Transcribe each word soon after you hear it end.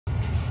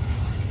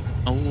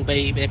Oh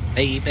baby,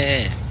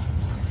 baby.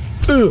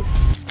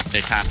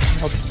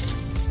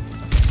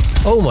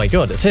 Oh my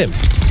god, it's him.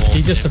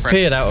 He just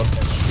appeared out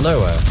of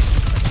nowhere.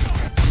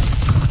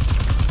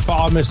 But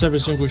I missed every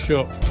single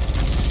shot.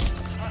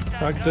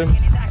 Tagged him.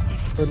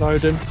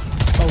 Reloading.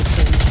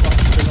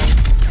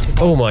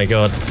 Oh my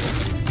god.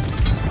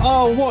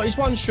 Oh, what? He's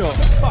one shot.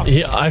 Fuck.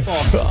 Yeah, I've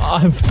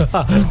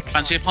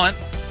Fancy a pint?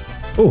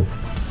 Oh,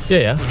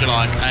 yeah. Would you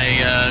like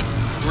a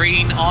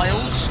green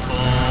aisles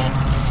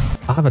or?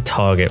 I'll have a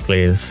target,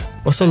 please.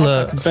 What's on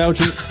the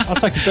Belgian? I'll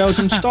take a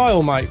Belgian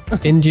style, mate.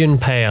 Indian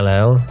Pale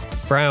Ale,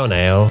 Brown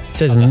Ale. It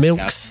says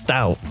Milk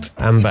Stout,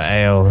 Amber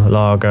Ale,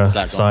 Lager,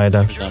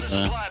 Cider.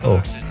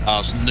 Oh,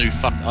 it's new.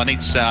 Fuck! I need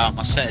to set out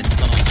my settings.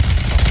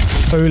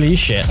 Holy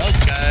shit!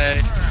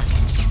 Okay.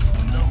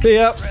 See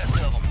ya.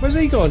 Where's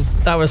he gone?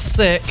 That was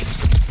sick,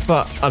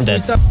 but I'm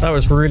dead. That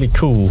was really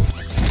cool.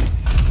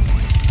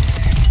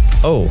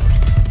 Oh.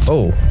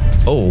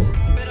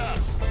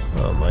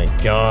 Oh my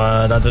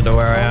god, I don't know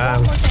where I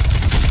am.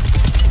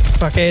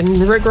 Fucking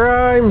Rick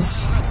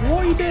Grimes!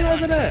 What are you doing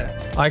over there?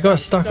 I got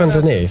stuck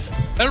underneath.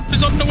 Help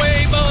is on the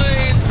way,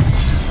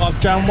 boys! I've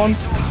downed one.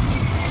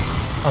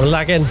 I'm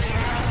lagging.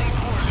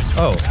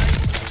 Oh.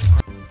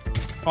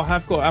 I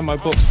have got ammo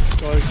box.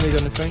 Guys,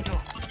 need anything?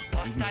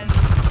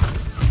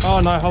 Oh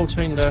no, whole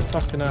team there.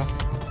 Fucking hell.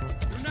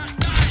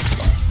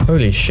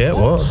 Holy shit,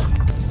 what?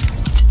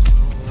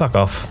 Fuck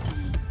off.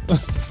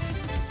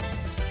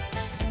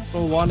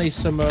 Oh, I need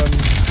some AR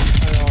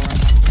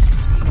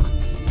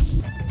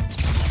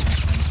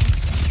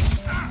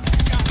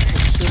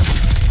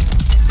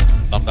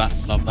Love that,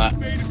 love that.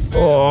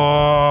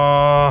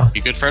 Oh.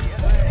 You good, Fred?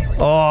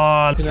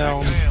 Oh. You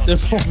know, they're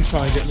fucking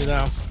trying to get me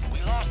now.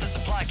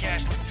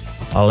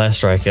 I'll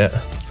airstrike it.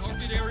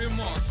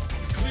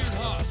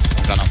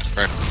 I'm going up to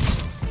Fred.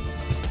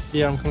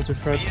 Yeah, I'm coming to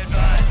Fred.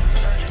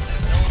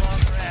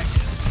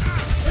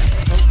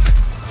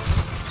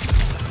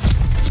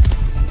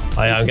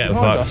 I'm getting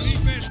fucked.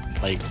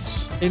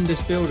 Plates. In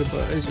this building,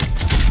 but is it?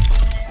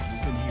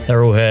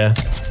 They're all here.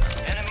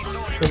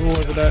 They're all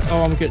over there.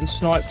 Oh, I'm getting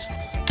sniped.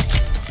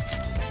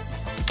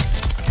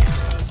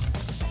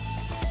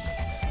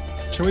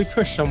 Shall we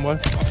push somewhere? I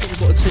think we've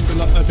got a team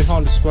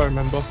behind the square,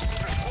 remember?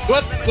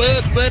 What?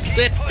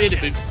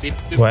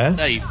 Where?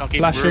 No, you fucking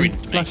Flashing,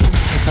 ruined me. flashing.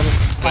 They're coming.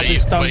 Where you,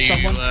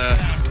 Someone.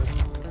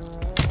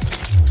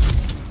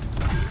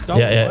 Don't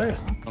Yeah. worry.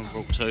 On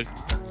Rock 2.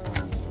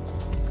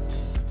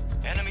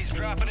 Enemies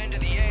dropping into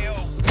the AO.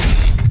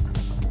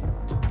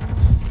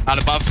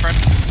 And above, Fred.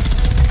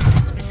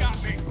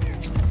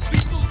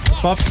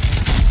 Above.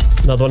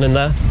 Another one in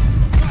there.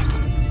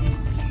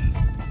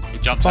 He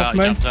jumped Above out, me.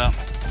 he jumped out.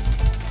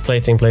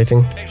 Plating.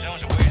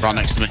 Right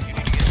next to me.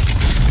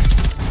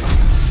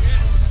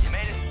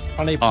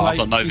 I need Oh, I've plate.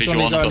 got no He's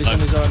visual on on, his I've own,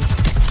 got he's no- on his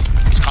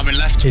own. He's coming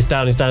left. He's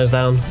down.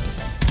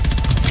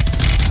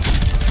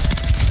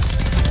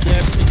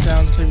 Yeah, he's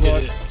down, team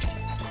right.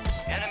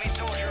 Enemy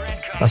soldier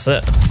incoming. That's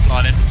it.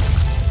 Line in.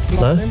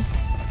 No? Him.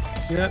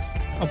 Yeah,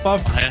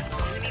 above. Here.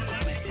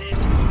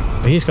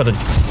 He's got a...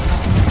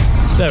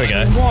 There we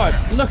go. Right,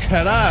 look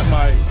at that,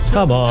 mate.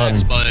 Come on.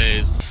 Thanks,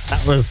 boys.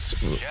 That was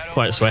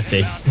quite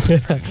sweaty.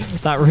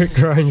 That Rick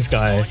Grimes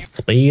guy.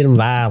 Speed and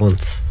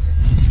violence.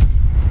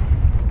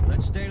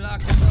 Let's stay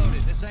locked and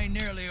loaded. This ain't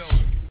nearly over.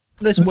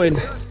 Let's win.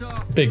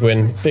 Big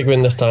win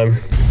this time.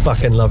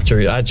 Fucking love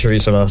chorizo. I had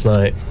chorizo last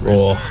night.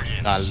 Oh,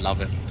 I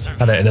love it.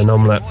 had it in an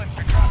omelette.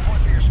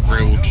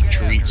 Grilled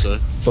chorizo.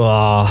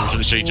 Oh,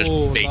 Literally just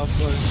Oh, big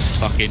lovely.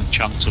 fucking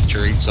chunks of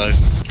chorizo.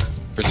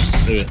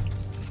 Just do it.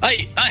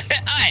 Hey!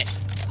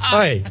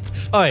 oi,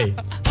 oi,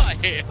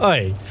 Hey!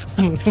 oi.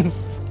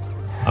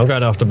 I'm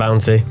going after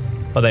bounty,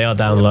 but they are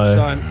down low.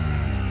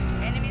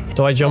 Sign.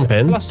 Do I jump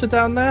in? Cluster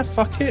down there,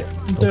 fuck it.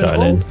 I'm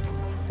going in.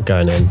 I'm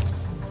going in.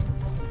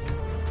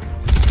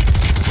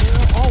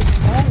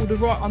 Oh, they're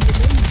right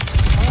underneath.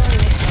 Oh,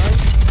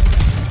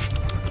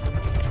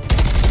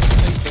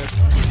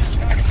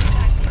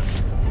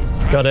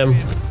 okay. Got him.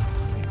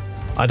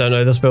 I don't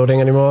know this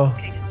building anymore.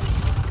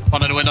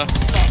 One in the window.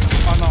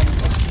 Oh no, I've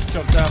just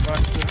jumped down by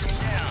accident.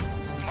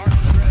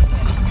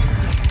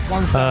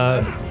 One's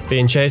down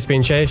Being chased.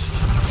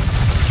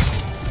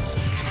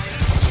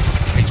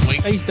 It's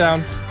weak. there. He's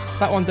down.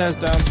 That one there's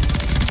down.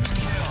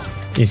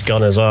 He's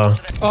gone as well.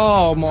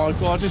 Oh my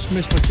god, I just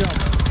missed my jump.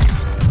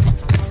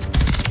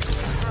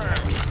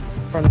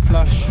 Front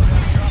flash.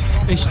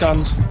 He's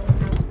stunned.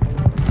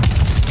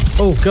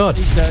 Oh god.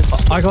 He's dead.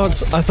 I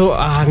thought,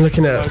 I'm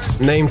looking at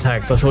name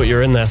tags. I thought you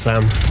were in there,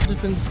 Sam.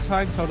 Just been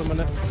tagged, hold on a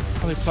minute.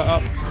 Let me flat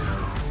up.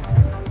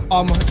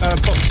 Box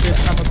here,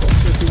 hammer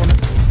box here if you want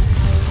it.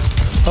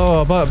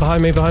 Oh, but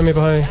behind me.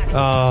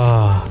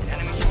 Ah,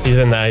 he's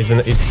in there. He's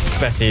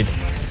betted.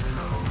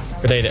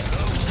 Grenade it.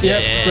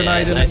 Yep,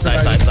 grenade in it,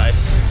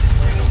 Nice.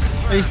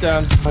 He's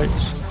down.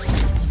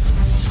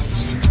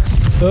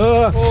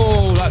 Ah,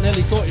 Oh, that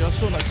nearly got you. I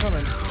saw that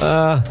coming.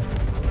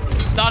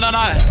 No.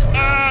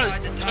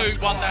 It's two.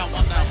 One down.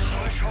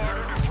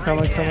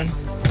 Coming.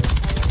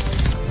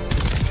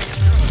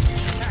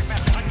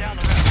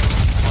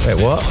 wait,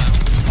 what?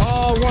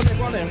 Oh, run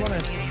it.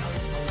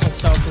 I'm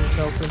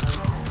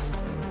selfing.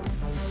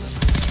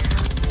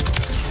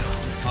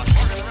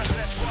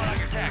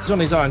 He's on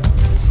his own.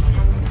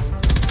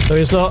 No,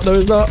 he's not. No,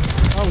 he's not.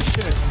 Oh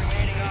shit.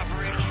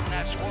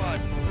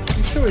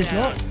 You sure he's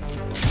not?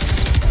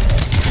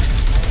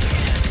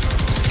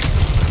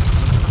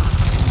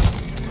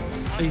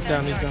 He's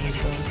down.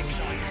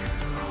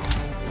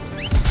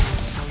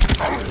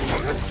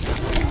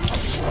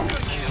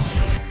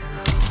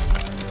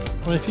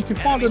 Well, if you can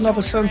find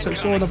another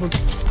Semtex or another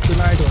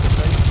grenade or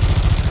anything.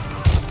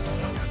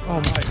 Oh,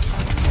 mate.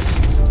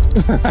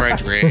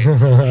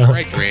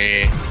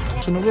 Gregory.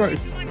 It's on the roof.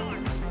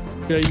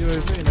 Yeah,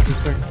 UAV and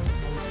everything.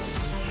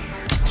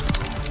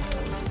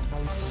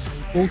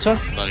 Water?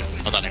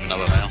 I don't even know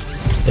where they are.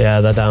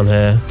 Yeah, they're down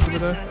here. Over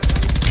there.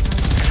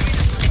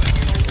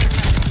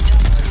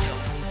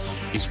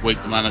 He's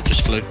weak, the man that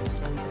just flew.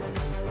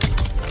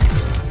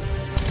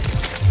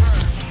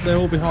 They're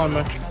all behind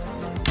me.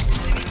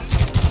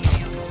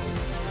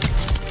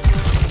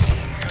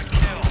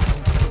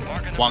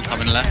 One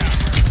coming left.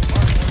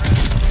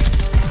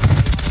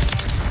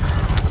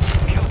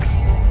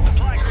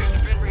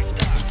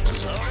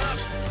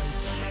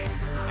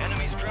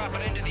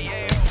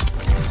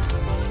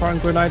 Throwing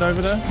grenade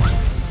over there.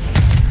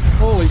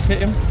 Oh, he's hit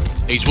him.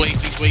 He's weak,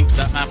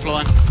 that man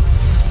flying.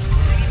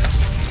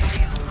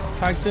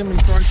 Tagged him,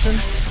 he's broken.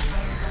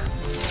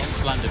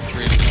 It's landed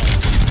really well.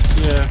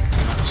 Yeah.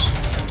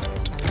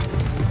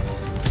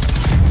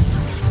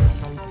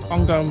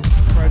 I'm going,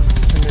 Fred.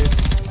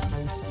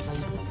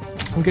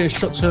 I'm getting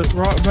shot to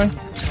right of me.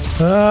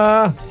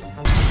 Ah!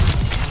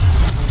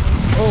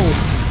 Oh,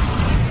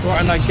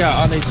 right in that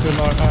gap. I need to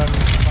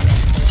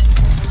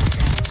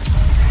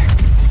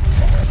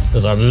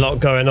There's a lot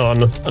going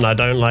on, and I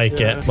don't like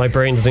it. My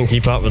brain doesn't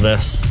keep up with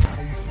this.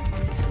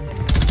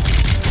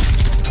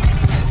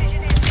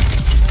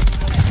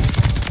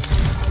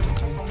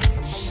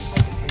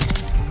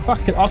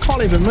 Fuck it, I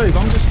can't even move.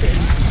 I'm just getting.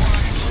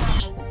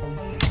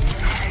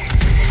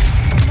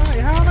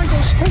 Mate, how have they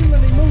got so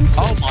many moves?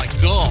 Oh my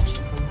god!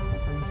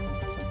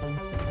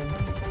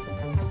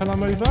 Can I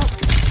move up?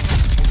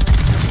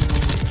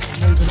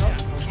 Moving up.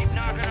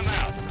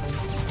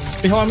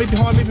 Behind me.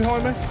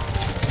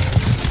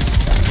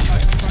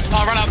 Oh,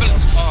 I ran out of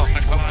bullets. Oh,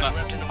 thank God for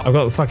that. I've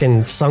got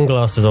fucking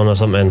sunglasses on or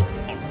something.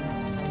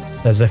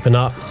 They're zipping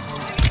up.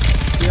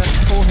 Yeah,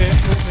 four here.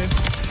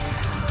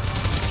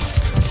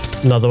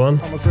 Another one.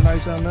 I'm a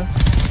grenade down there.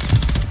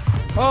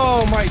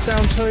 Oh, mate,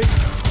 down two.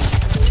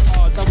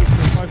 Oh, double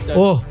kill, both dead.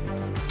 Oh!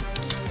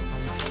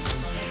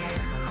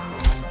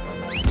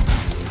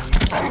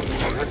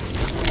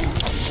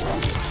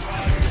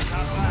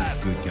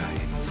 Good game.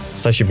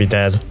 They should be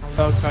dead.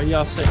 Okay,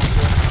 yeah, I see.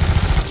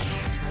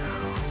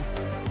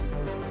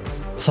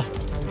 So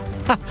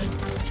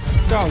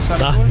Go on,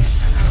 Sammy.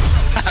 nice.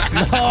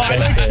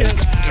 Nice.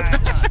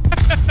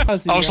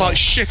 I was like,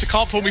 shit, I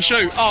can't pull me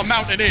shoot. Oh,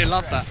 Mountaineer,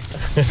 love that.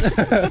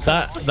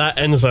 That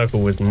end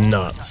circle was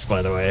nuts,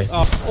 by the way.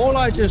 All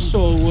I just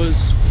saw was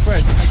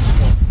Fred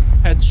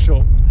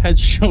headshot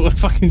a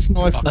fucking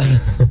sniper.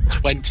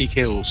 20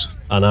 kills.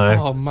 I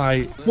know. Oh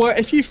mate. Well,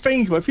 if you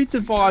think about it, if you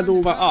divide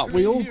all that up,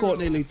 we all got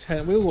nearly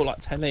 10. We all got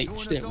like 10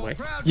 each, didn't we?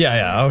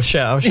 Yeah. I'll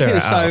share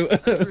it So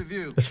out.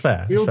 It's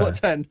fair. we all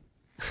it's got 10.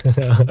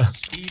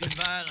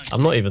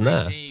 I'm not even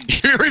there.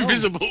 You're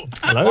invisible.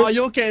 Hello? Oh,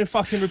 you're getting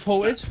fucking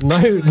reported. No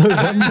wonder.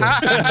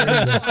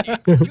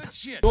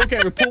 You're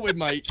getting reported,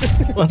 mate.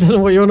 I don't know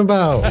what you're on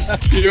about.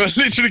 You are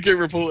literally getting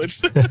reported.